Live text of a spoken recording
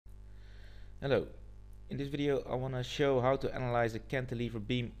Hello. In this video I want to show how to analyze a cantilever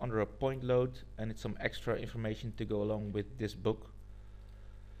beam under a point load, and it's some extra information to go along with this book.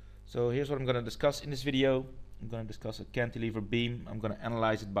 So here's what I'm going to discuss in this video. I'm going to discuss a cantilever beam. I'm going to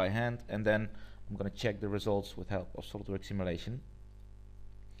analyze it by hand, and then I'm going to check the results with help of SolidWorks Simulation.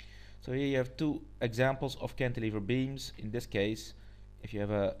 So here you have two examples of cantilever beams. In this case, if you have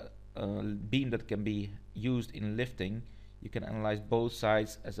a beam that can be used in lifting, you can analyze both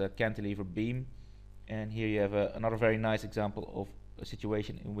sides as a cantilever beam. And here you have another very nice example of a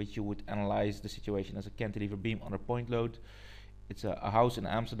situation in which you would analyze the situation as a cantilever beam under point load. It's a house in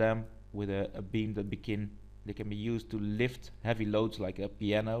Amsterdam with a beam that can be used to lift heavy loads like a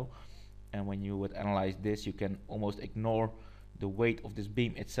piano. And when you would analyze this, you can almost ignore the weight of this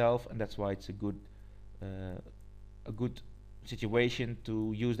beam itself, and that's why it's a good situation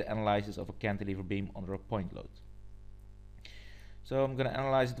to use the analysis of a cantilever beam under a point load. So I'm going to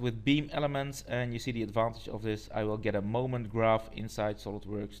analyze it with beam elements, and you see the advantage of this. I will get a moment graph inside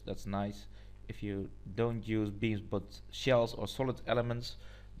SolidWorks. That's nice. If you don't use beams but shells or solid elements,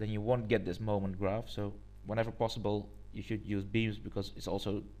 then you won't get this moment graph. So whenever possible, you should use beams because it's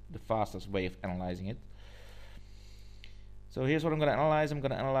also the fastest way of analyzing it. So here's what I'm going to analyze. I'm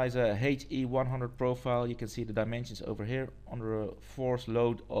going to analyze a HE100 profile. You can see the dimensions over here under a force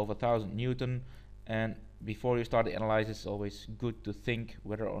load of 1000 Newton. And before you start the analysis, it's always good to think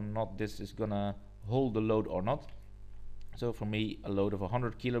whether or not this is going to hold the load or not. So for me, a load of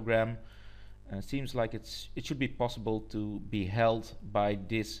 100 kilogram seems like it should be possible to be held by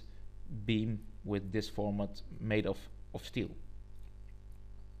this beam with this format made of steel.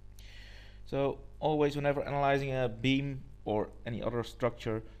 So always whenever analyzing a beam or any other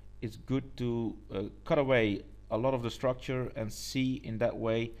structure, it's good to cut away a lot of the structure and see in that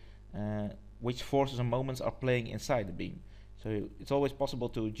way which forces and moments are playing inside the beam. So it's always possible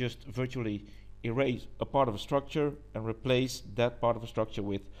to just virtually erase a part of a structure and replace that part of a structure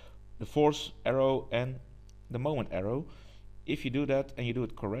with the force arrow and the moment arrow. If you do that and you do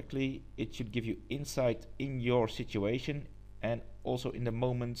it correctly, it should give you insight in your situation and also in the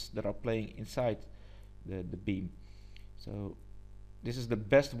moments that are playing inside the beam. So this is the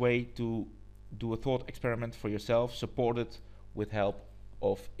best way to do a thought experiment for yourself, supported with help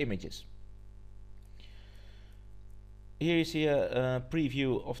of images. Here you see a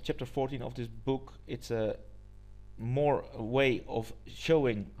preview of chapter 14 of this book. It's a more way of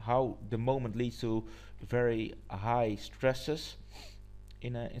showing how the moment leads to very high stresses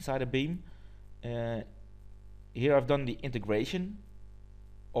inside a beam. Here I've done the integration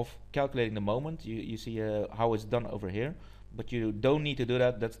of calculating the moment. You see how it's done over here, but you don't need to do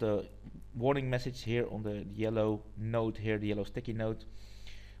that. That's the warning message here on the yellow note here, the yellow sticky note.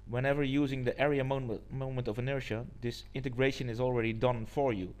 Whenever using the area moment of inertia, this integration is already done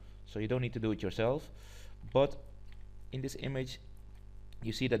for you, so you don't need to do it yourself. But in this image,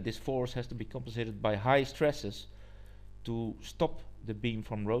 you see that this force has to be compensated by high stresses to stop the beam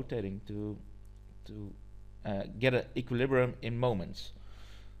from rotating, to get an equilibrium in moments.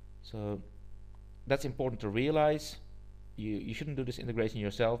 So that's important to realize. You shouldn't do this integration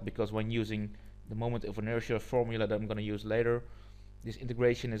yourself, because when using the moment of inertia formula that I'm going to use later, this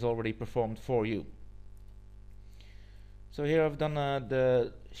integration is already performed for you. So here I've done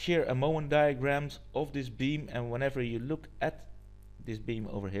the shear and moment diagrams of this beam, and whenever you look at this beam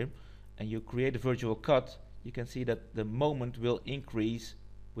over here and you create a virtual cut, you can see that the moment will increase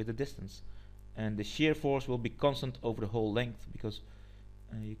with the distance, and the shear force will be constant over the whole length, because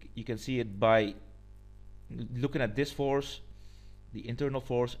you can see it by looking at this force, the internal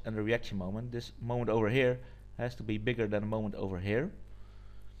force and the reaction moment. This moment over here has to be bigger than the moment over here,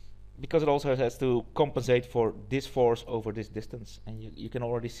 because it also has to compensate for this force over this distance. And you can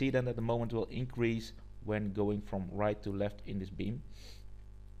already see then that the moment will increase when going from right to left in this beam.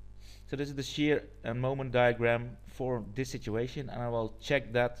 So this is the shear and moment diagram for this situation, and I will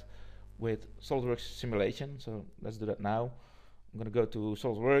check that with SolidWorks Simulation. So let's do that now. I'm going to go to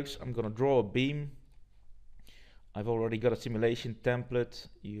SolidWorks. I'm going to draw a beam. I've already got a simulation template.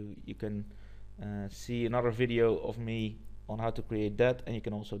 You can see another video of me on how to create that, and you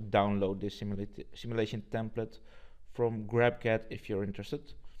can also download this simulation template from GrabCAD if you're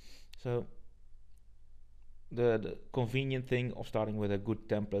interested. So the convenient thing of starting with a good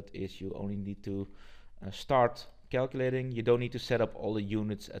template is you only need to start calculating. You don't need to set up all the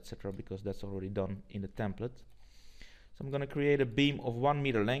units, etc., because that's already done in the template. So I'm going to create a beam of 1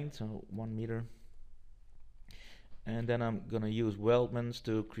 meter length, so 1 meter, and then I'm going to use weldments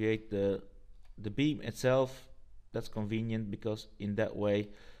to create the beam itself. That's convenient, because in that way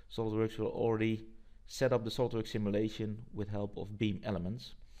SolidWorks will already set up the SolidWorks simulation with help of beam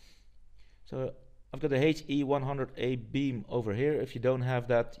elements. So I've got the HE100A beam over here. If you don't have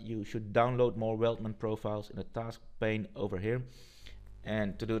that, you should download more weldment profiles in the task pane over here.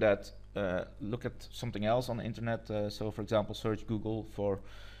 And to do that, look at something else on the internet. So for example, search Google for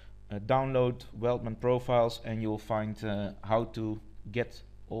download weldment profiles, and you'll find how to get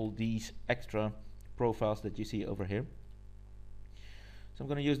all these extra profiles that you see over here. So I'm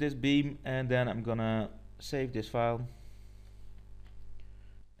going to use this beam, and then I'm going to save this file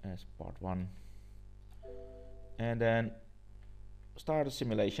as part 1, and then start a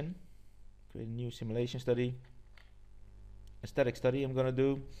simulation, create a new simulation study, a static study I'm going to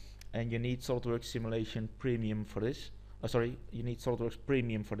do, and you need SolidWorks Simulation Premium for this. You need SolidWorks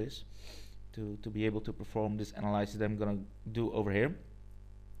Premium for this to be able to perform this analysis that I'm going to do over here.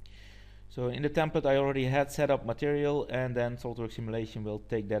 So in the template I already had set up material, and then SolidWorks Simulation will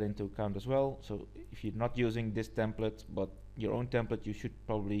take that into account as well. So if you're not using this template but your own template, you should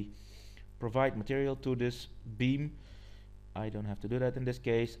probably provide material to this beam. I don't have to do that in this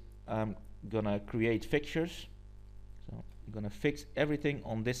case. I'm gonna create fixtures. So I'm gonna fix everything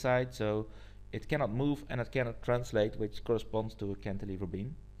on this side so it cannot move and it cannot translate, which corresponds to a cantilever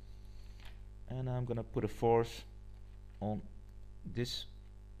beam. And I'm gonna put a force on this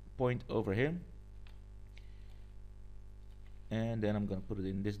point over here, and then I'm gonna put it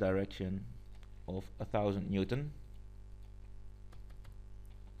in this direction of 1000 Newton,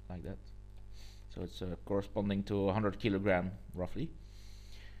 like that. So it's corresponding to 100 kilogram roughly.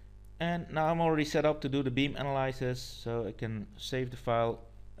 And now I'm already set up to do the beam analysis, so I can save the file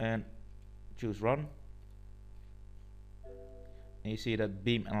and choose run. And you see that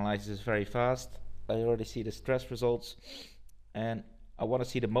beam analysis is very fast. I already see the stress results, and I want to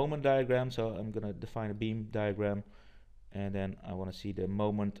see the moment diagram, so I'm going to define a beam diagram, and then I want to see the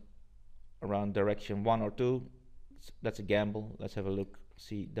moment around direction 1 or 2. That's a gamble. Let's have a look,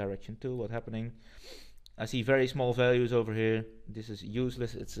 see direction 2, what's happening. I see very small values over here. This is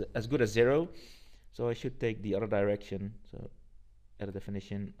useless. It's as good as 0, so I should take the other direction. So at a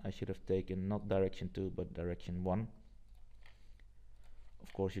definition, I should have taken not direction 2 but direction 1.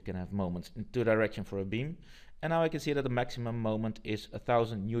 Of course, you can have moments in 2 directions for a beam. And now I can see that the maximum moment is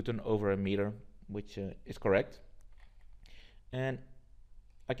 1000 Newton over a meter, which is correct. And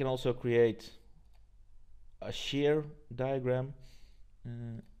I can also create a shear diagram.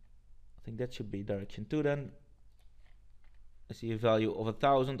 I think that should be direction 2 then. I see a value of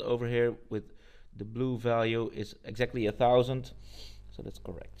 1000 over here, with the blue value is exactly 1000, so that's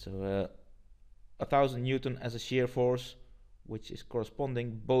correct. So 1000 Newton as a shear force, which is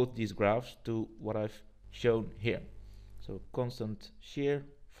corresponding both these graphs to what I've shown here. So constant shear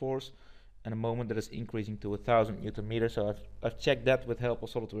force and a moment that is increasing to 1000 Newton meters. So I've checked that with help of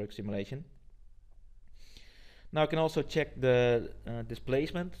SolidWorks Simulation. Now I can also check the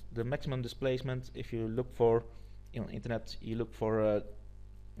displacement, the maximum displacement. If you look for, on the internet, you look for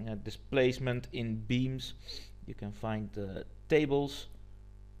displacement in beams, you can find tables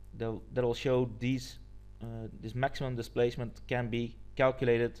that will show these. This maximum displacement can be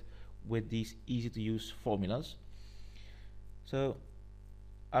calculated with these easy to use formulas. So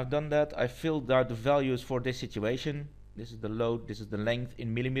I've done that. I filled out the values for this situation. This is the load, this is the length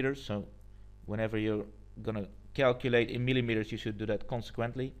in millimeters. So whenever you're gonna calculate in millimeters, you should do that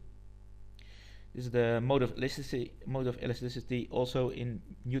consequently. This is the mode of elasticity, also in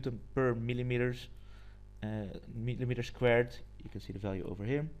Newton per millimeters, millimeter squared. You can see the value over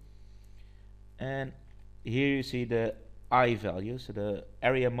here. And here you see the I value, so the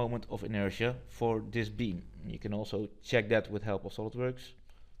area moment of inertia for this beam. You can also check that with help of SolidWorks.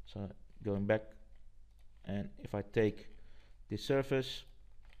 So going back, and if I take this surface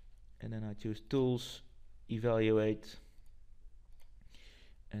and then I choose tools, evaluate,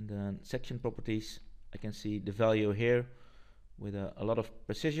 and then section properties, I can see the value here with a lot of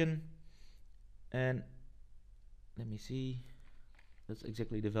precision. And let me see, that's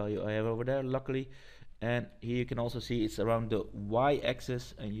exactly the value I have over there, luckily. And here you can also see it's around the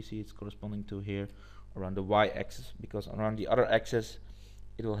y-axis, and you see it's corresponding to here around the y-axis, because around the other axis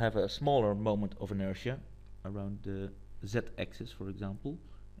it will have a smaller moment of inertia around the z-axis, for example.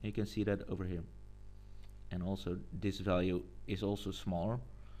 And you can see that over here. And also this value is also smaller,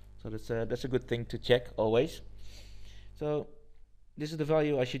 so that's a good thing to check always. So this is the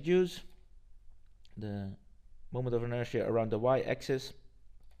value I should use, the moment of inertia around the y-axis.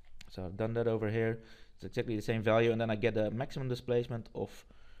 So I've done that over here. It's exactly the same value, and then I get a maximum displacement of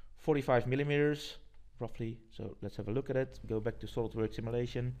 45 millimeters roughly. So let's have a look at it. Go back to SolidWorks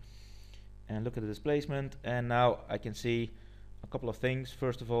Simulation and look at the displacement, and now I can see a couple of things.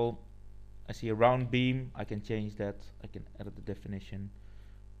 First of all, I see a round beam. I can change that. I can edit the definition,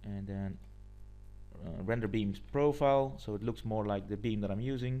 and then render beams profile, so it looks more like the beam that I'm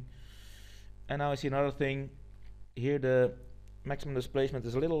using. And now I see another thing. Here the maximum displacement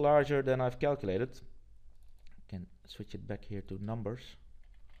is a little larger than I've calculated. I can switch it back here to numbers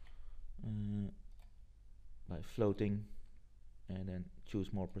by floating and then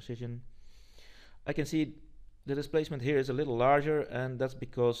choose more precision. I can see the displacement here is a little larger, and that's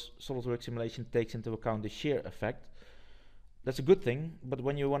because SolidWorks Simulation takes into account the shear effect. That's a good thing, but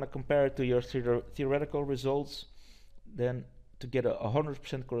when you want to compare it to your theoretical results, then to get a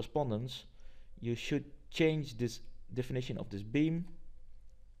 100% correspondence, you should change this definition of this beam,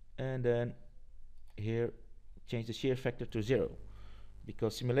 and then here change the shear factor to 0,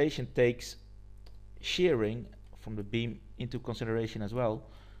 because simulation takes shearing from the beam into consideration as well,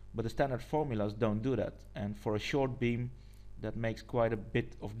 but the standard formulas don't do that, and for a short beam that makes quite a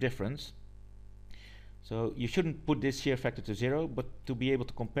bit of difference. So you shouldn't put this shear factor to 0, but to be able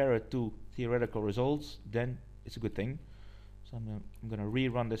to compare it to theoretical results, then it's a good thing. So I'm going to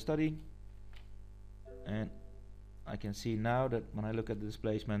rerun the study, and I can see now that when I look at the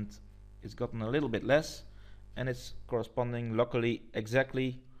displacement, it's gotten a little bit less, and it's corresponding locally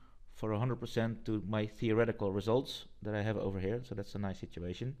exactly for 100% to my theoretical results that I have over here. So that's a nice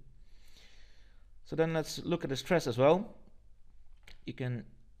situation. So then let's look at the stress as well. You can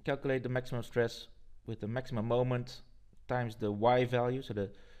calculate the maximum stress with the maximum moment times the y value, so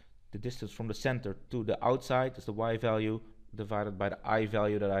the distance from the center to the outside is the y value, divided by the I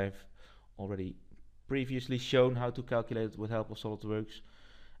value that I've already previously shown how to calculate it with help of SolidWorks.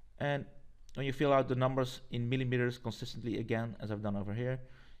 And when you fill out the numbers in millimeters consistently again, as I've done over here,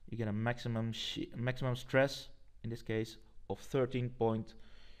 you get a maximum stress, in this case, of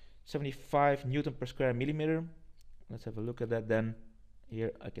 13.75 Newton per square millimeter. Let's have a look at that then.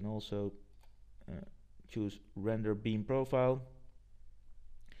 Here I can also choose render beam profile.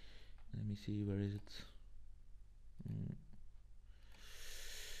 Let me see, where is it?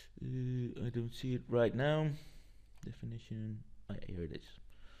 I don't see it right now. Definition, here it is,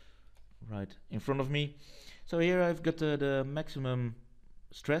 right in front of me. So here I've got the maximum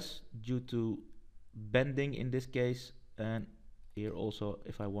stress due to bending in this case, and here also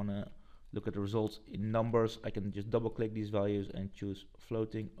if I want to look at the results in numbers, I can just double click these values and choose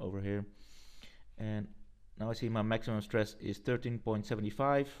floating over here, and now I see my maximum stress is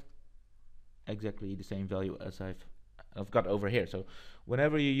 13.75, exactly the same value as I've got over here. So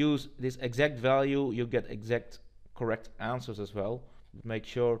whenever you use this exact value, you get exact correct answers as well. Make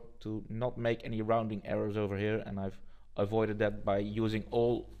sure to not make any rounding errors over here, and I've avoided that by using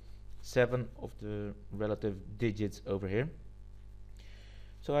all 7 of the relative digits over here.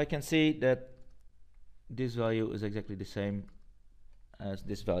 So I can see that this value is exactly the same as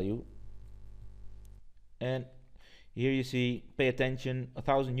this value, and here you see, pay attention,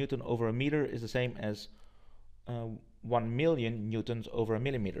 1000 Newton over a meter is the same as 1 million newtons over a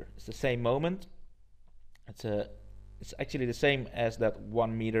millimeter. It's the same moment. It's actually the same as that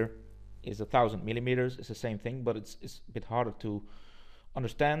 1 meter is 1000 millimeters. It's the same thing, but it's a bit harder to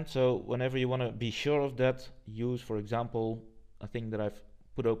understand. So whenever you want to be sure of that, use, for example, a thing that I've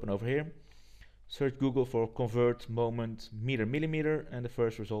put open over here. Search Google for convert moment meter millimeter, and the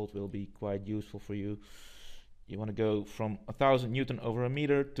first result will be quite useful for you. You want to go from 1000 Newton over a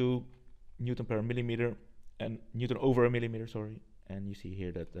meter to Newton per millimeter, and Newton over a millimeter, sorry, and you see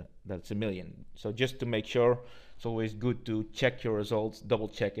here that that's a million. So just to make sure, it's always good to check your results, double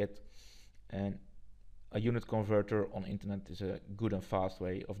check it, and a unit converter on internet is a good and fast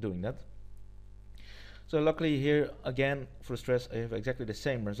way of doing that. So luckily here again for stress I have exactly the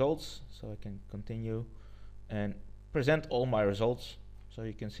same results, so I can continue and present all my results. So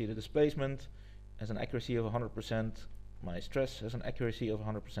you can see the displacement has an accuracy of 100%, my stress has an accuracy of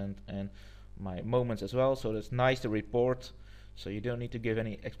 100%, and my moments as well. So that's nice to report, so you don't need to give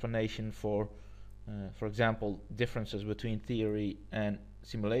any explanation for example, differences between theory and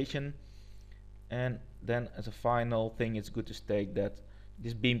simulation. And then as a final thing, it's good to state that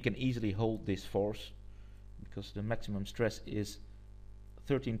this beam can easily hold this force, because the maximum stress is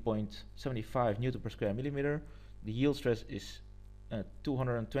 13.75 Newton per square millimeter. The yield stress is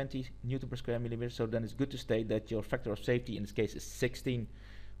 220 Newton per square millimeter. So then it's good to state that your factor of safety in this case is 16,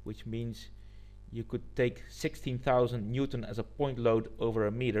 which means you could take 16,000 Newton as a point load over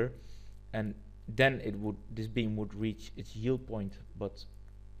a meter, and then this beam would reach its yield point, but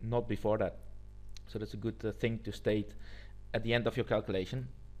not before that. So that's a good thing to state at the end of your calculation.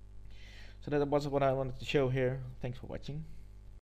 So that was what I wanted to show here. Thanks for watching.